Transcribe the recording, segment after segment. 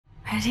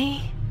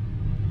Ready?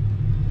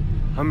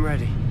 I'm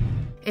ready.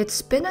 It's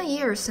been a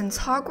year since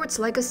Hogwarts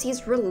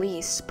Legacy's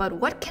release, but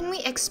what can we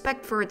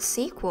expect for its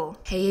sequel?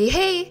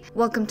 Hey!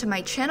 Welcome to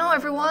my channel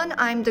everyone,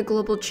 I'm the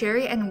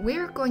globalcherry and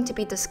we're going to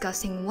be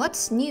discussing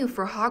what's new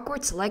for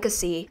Hogwarts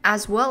Legacy,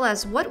 as well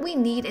as what we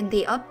need in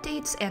the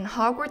updates and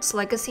Hogwarts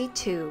Legacy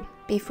 2.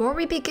 Before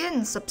we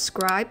begin,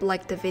 subscribe,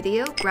 like the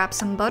video, grab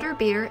some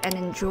butterbeer, and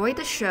enjoy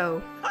the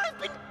show. I've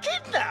been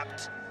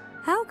kidnapped!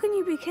 How can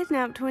you be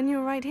kidnapped when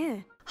you're right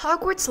here?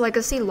 Hogwarts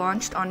Legacy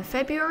launched on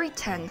February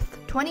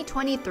 10th,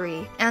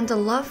 2023, and the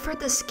love for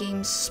this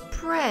game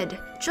spread,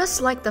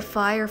 just like the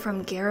fire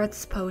from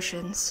Gareth's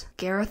potions.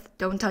 Gareth,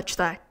 don't touch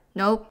that.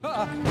 Nope.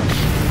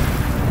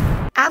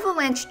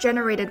 Avalanche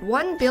generated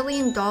 $1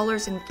 billion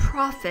in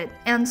profit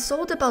and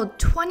sold about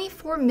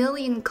 24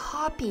 million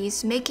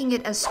copies, making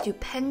it a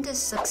stupendous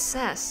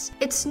success.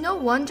 It's no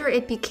wonder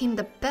it became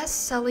the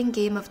best-selling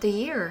game of the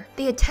year.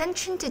 The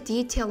attention to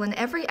detail in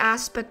every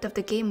aspect of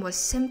the game was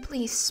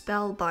simply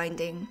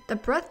spellbinding. The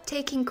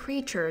breathtaking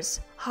creatures,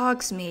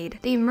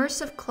 Hogsmeade, the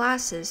immersive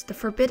classes, the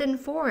Forbidden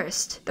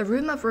Forest, the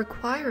Room of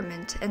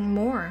Requirement, and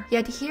more.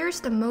 Yet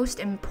here's the most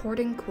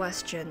important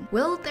question.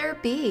 Will there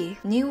be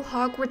new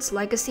Hogwarts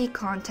Legacy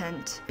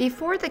content?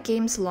 Before the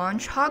game's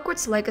launch,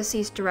 Hogwarts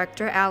Legacy's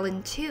director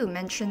Alan Tu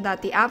mentioned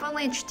that the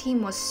Avalanche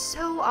team was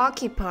so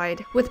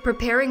occupied with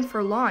preparing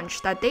for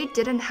launch that they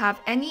didn't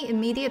have any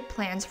immediate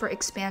plans for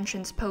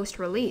expansions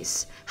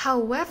post-release.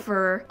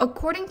 However,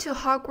 according to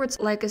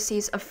Hogwarts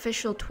Legacy's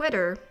official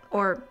Twitter,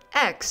 or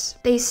X,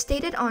 they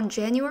stated on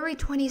January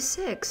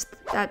 26th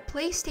that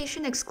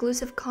PlayStation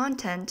exclusive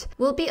content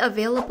will be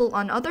available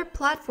on other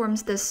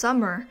platforms this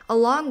summer,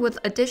 along with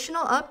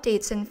additional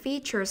updates and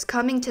features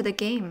coming to the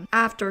game.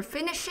 After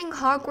finishing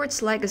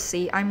Hogwarts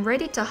Legacy, I'm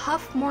ready to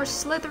huff more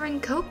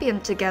Slytherin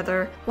copium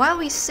together while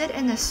we sit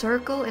in a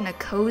circle in a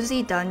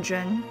cozy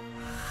dungeon.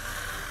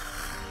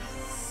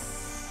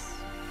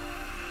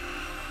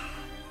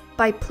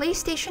 By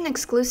PlayStation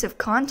exclusive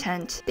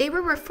content, they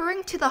were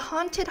referring to the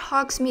Haunted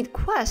Hogsmeade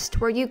quest,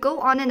 where you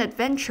go on an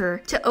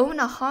adventure to own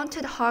a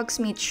Haunted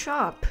Hogsmeade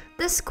shop.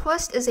 This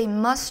quest is a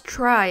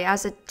must-try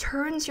as it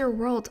turns your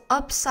world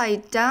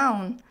upside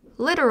down.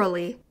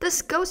 Literally,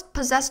 this ghost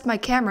possessed my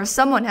camera,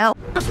 someone else.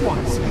 Just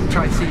once,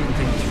 try seeing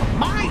things from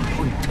my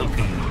point of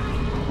view.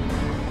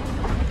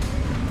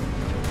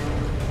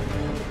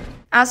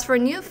 As for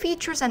new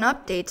features and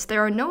updates,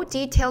 there are no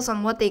details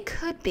on what they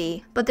could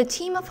be, but the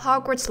team of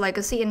Hogwarts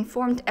Legacy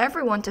informed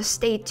everyone to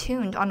stay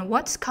tuned on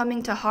what's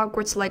coming to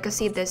Hogwarts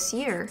Legacy this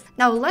year.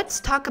 Now let's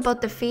talk about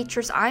the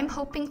features I'm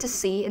hoping to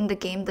see in the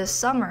game this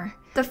summer.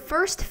 The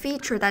first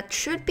feature that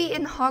should be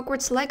in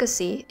Hogwarts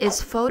Legacy is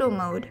photo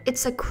mode.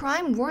 It's a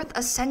crime worth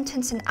a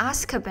sentence in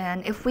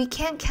Azkaban if we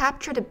can't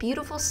capture the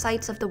beautiful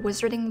sights of the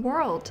wizarding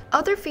world.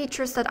 Other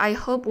features that I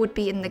hope would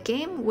be in the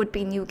game would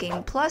be New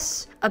Game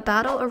Plus, a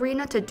battle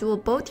arena to duel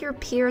both your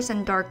peers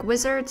and dark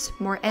wizards,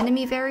 more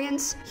enemy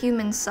variants,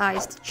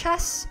 human-sized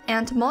chess,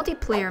 and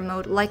multiplayer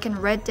mode like in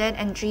Red Dead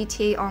and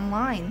GTA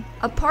Online.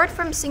 Apart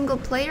from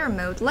single-player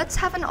mode, let's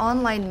have an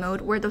online mode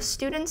where the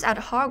students at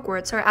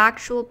Hogwarts are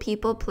actual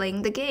people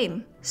playing the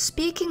game.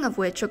 Speaking of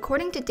which,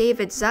 according to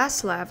David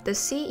Zaslav, the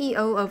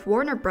CEO of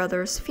Warner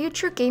Brothers,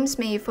 future games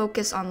may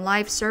focus on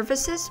live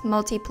services,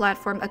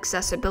 multi-platform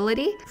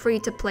accessibility,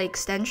 free-to-play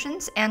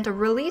extensions, and a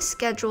release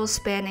schedule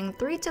spanning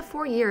 3 to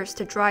 4 years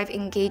to drive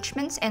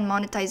engagements and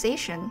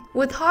monetization.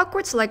 With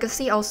Hogwarts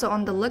Legacy also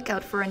on the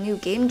lookout for a new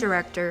game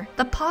director,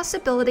 the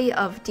possibility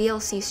of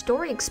DLC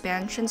story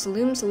expansions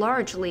looms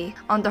largely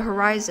on the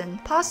horizon,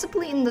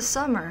 possibly in the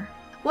summer.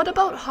 What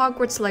about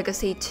Hogwarts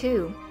Legacy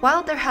 2?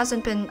 While there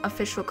hasn't been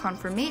official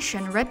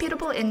confirmation,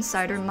 reputable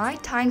insider My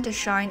Time to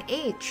Shine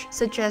H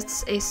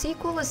suggests a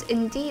sequel is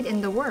indeed in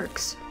the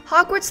works.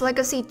 Hogwarts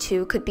Legacy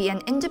 2 could be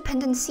an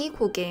independent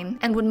sequel game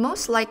and would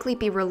most likely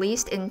be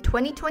released in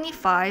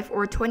 2025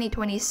 or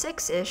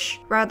 2026-ish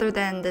rather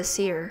than this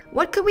year.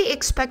 What could we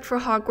expect for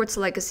Hogwarts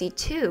Legacy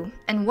 2?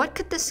 And what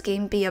could this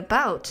game be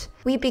about?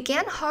 We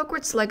began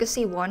Hogwarts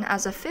Legacy 1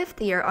 as a 5th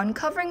year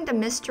uncovering the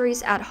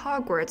mysteries at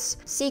Hogwarts,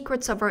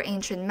 secrets of our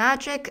ancient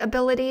magic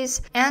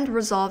abilities, and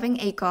resolving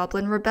a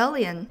goblin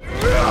rebellion.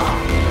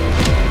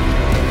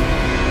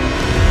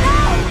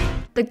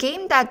 The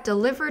game that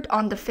delivered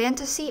on the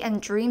fantasy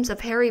and dreams of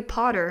Harry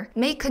Potter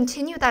may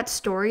continue that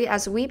story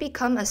as we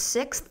become a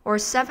 6th or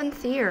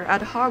 7th year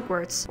at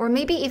Hogwarts, or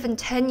maybe even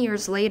 10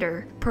 years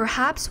later.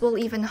 Perhaps we'll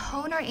even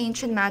hone our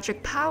ancient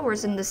magic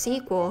powers in the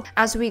sequel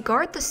as we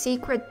guard the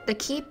secret the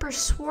Keeper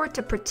swore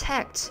to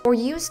protect, or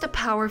use the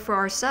power for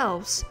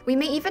ourselves. We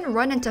may even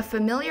run into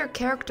familiar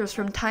characters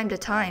from time to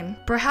time.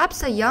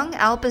 Perhaps a young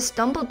Albus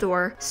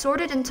Dumbledore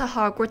sorted into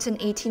Hogwarts in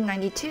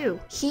 1892.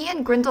 He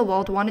and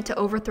Grindelwald wanted to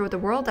overthrow the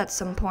world at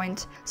some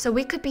point, so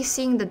we could be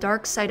seeing the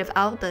dark side of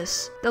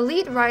Albus. The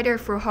lead writer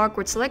for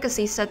Hogwarts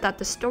Legacy said that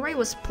the story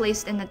was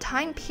placed in a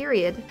time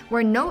period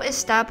where no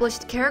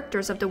established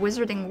characters of the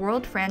Wizarding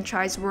World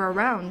franchise were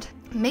around.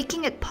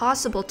 making it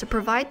possible to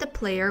provide the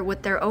player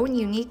with their own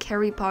unique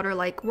Harry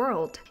Potter-like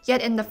world.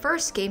 Yet in the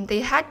first game,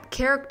 they had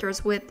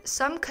characters with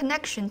some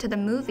connection to the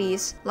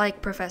movies,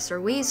 like Professor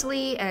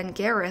Weasley and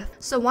Gareth.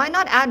 So why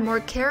not add more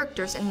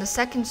characters in the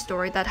second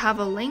story that have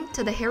a link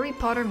to the Harry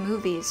Potter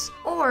movies?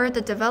 Or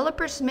the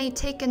developers may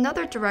take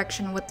another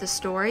direction with the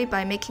story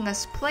by making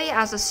us play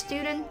as a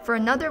student for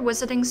another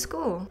wizarding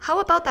school. How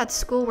about that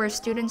school where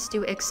students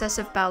do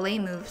excessive ballet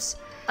moves?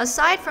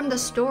 Aside from the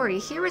story,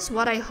 here is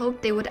what I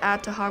hope they would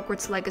add to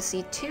Hogwarts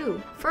Legacy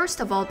 2.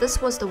 First of all,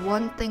 this was the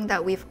one thing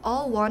that we've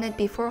all wanted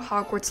before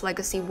Hogwarts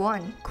Legacy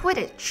 1,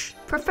 Quidditch.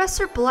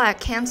 Professor Black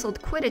cancelled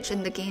Quidditch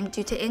in the game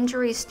due to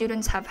injuries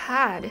students have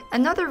had.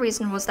 Another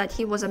reason was that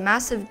he was a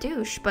massive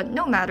douche, but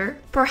no matter.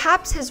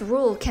 Perhaps his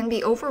rule can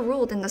be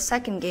overruled in the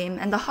second game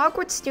and the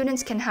Hogwarts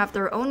students can have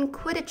their own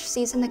Quidditch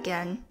season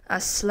again. A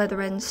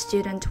Slytherin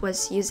student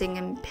was using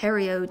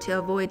Imperio to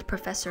avoid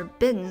Professor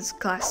Bin's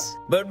class.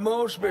 But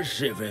more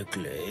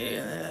specifically,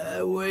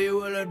 we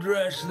will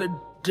address the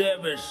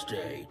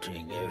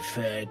devastating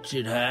effect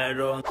it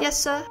had on—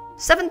 Yes, sir.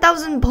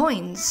 7,000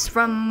 points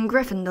from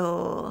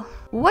Gryffindor.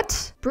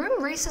 What?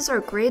 Broom races are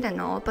great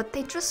and all, but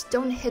they just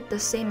don't hit the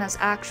same as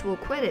actual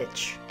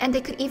Quidditch. And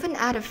they could even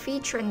add a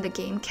feature in the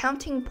game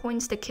counting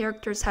points the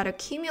characters had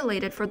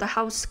accumulated for the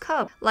House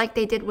Cup, like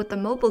they did with the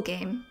mobile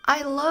game.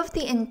 I love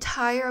the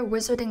entire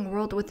wizarding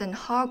world within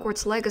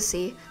Hogwarts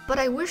Legacy, but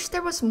I wish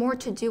there was more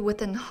to do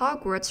within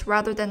Hogwarts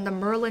rather than the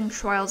Merlin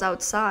trials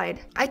outside.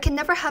 I can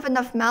never have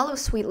enough Mallow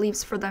Sweet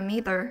Leaves for them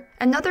either.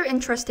 Another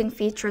interesting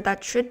feature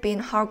that should be in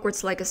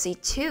Hogwarts Legacy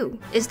 2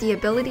 is the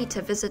ability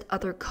to visit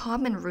other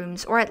common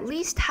rooms or at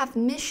least have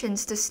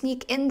missions to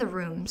sneak in the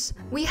rooms.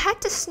 We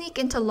had to sneak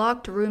into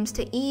locked rooms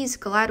to ease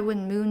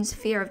Gladwin Moon's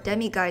fear of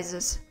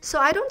demiguises, so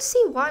I don't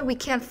see why we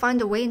can't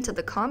find a way into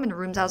the common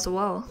rooms as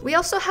well. We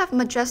also have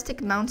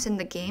majestic mounts in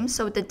the game,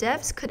 so the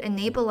devs could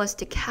enable us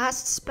to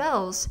cast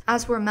spells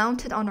as we're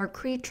mounted on our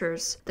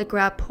creatures, the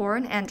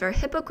Graphorn and our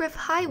Hippogriff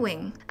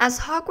Highwing. As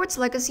Hogwarts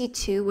Legacy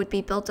 2 would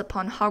be built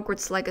upon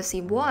Hogwarts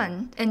Legacy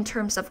 1 in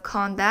terms of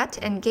combat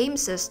and game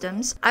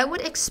systems, I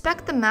would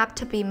expect the map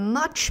to be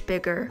much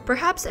bigger.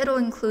 Perhaps it'll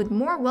include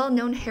more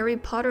well-known Harry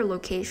Potter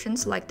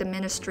locations like the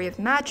Ministry of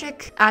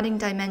Magic, adding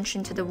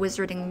dimension to the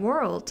wizarding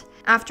world.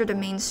 After the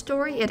main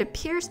story, it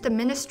appears the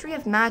Ministry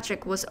of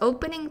Magic was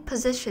opening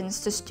positions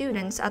to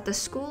students at the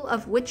School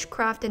of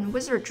Witchcraft and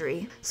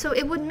Wizardry, so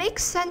it would make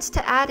sense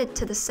to add it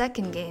to the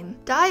second game.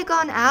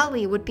 Diagon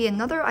Alley would be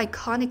another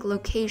iconic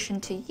location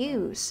to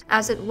use,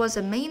 as it was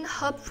a main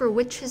hub for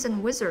witches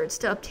and wizards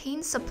to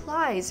obtain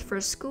supplies for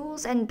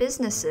schools and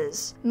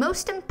businesses.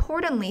 Most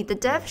importantly, the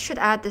devs should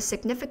add the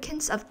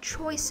significance of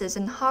choices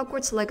in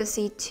Hogwarts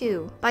Legacy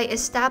 2 by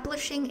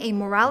establishing a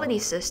morality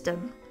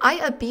system. I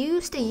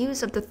abuse the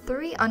use of the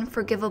 3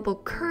 unforgivable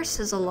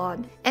curses a lot,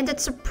 and it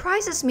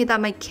surprises me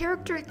that my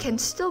character can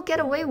still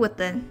get away with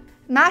it.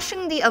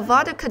 Mashing the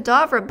Avada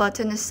Kedavra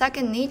button is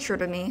second nature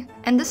to me,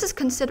 and this is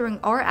considering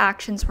our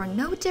actions were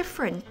no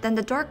different than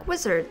the Dark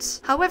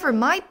Wizards. However,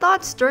 my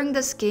thoughts during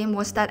this game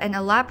was that an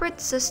elaborate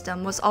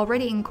system was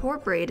already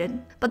incorporated,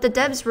 but the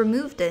devs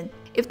removed it.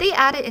 If they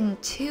add it in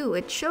 2,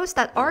 it shows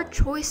that our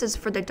choices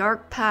for the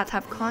dark path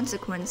have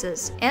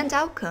consequences and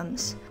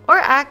outcomes. Our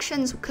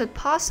actions could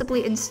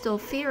possibly instill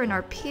fear in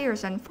our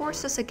peers and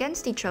force us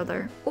against each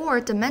other. Or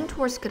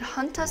Dementors could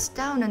hunt us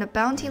down in a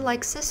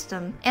bounty-like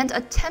system and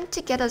attempt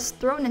to get us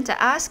thrown into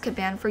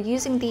Azkaban for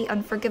using the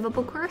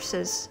unforgivable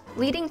curses,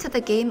 leading to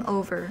the game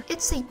over.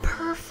 It's a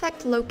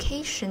perfect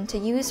location to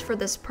use for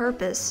this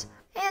purpose,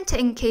 and to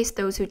encase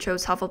those who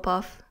chose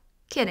Hufflepuff.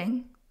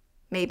 Kidding.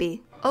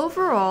 Maybe.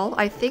 Overall,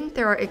 I think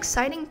there are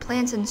exciting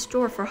plans in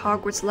store for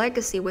Hogwarts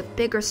Legacy with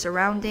bigger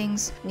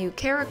surroundings, new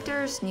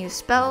characters, new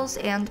spells,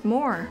 and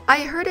more.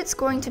 I heard it's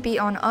going to be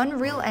on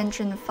Unreal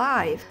Engine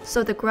 5,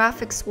 so the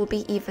graphics will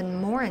be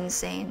even more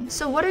insane.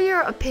 So what are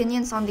your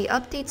opinions on the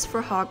updates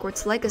for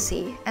Hogwarts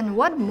Legacy? And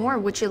what more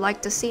would you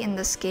like to see in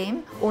this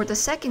game or the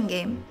second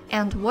game?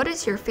 And what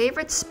is your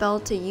favorite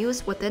spell to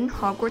use within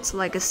Hogwarts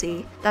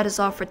Legacy? That is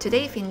all for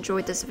today. If you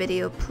enjoyed this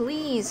video,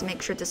 please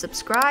make sure to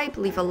subscribe,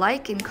 leave a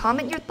like, and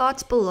comment your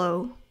thoughts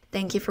below.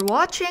 Thank you for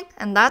watching,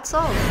 and that's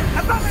all.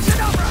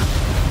 Above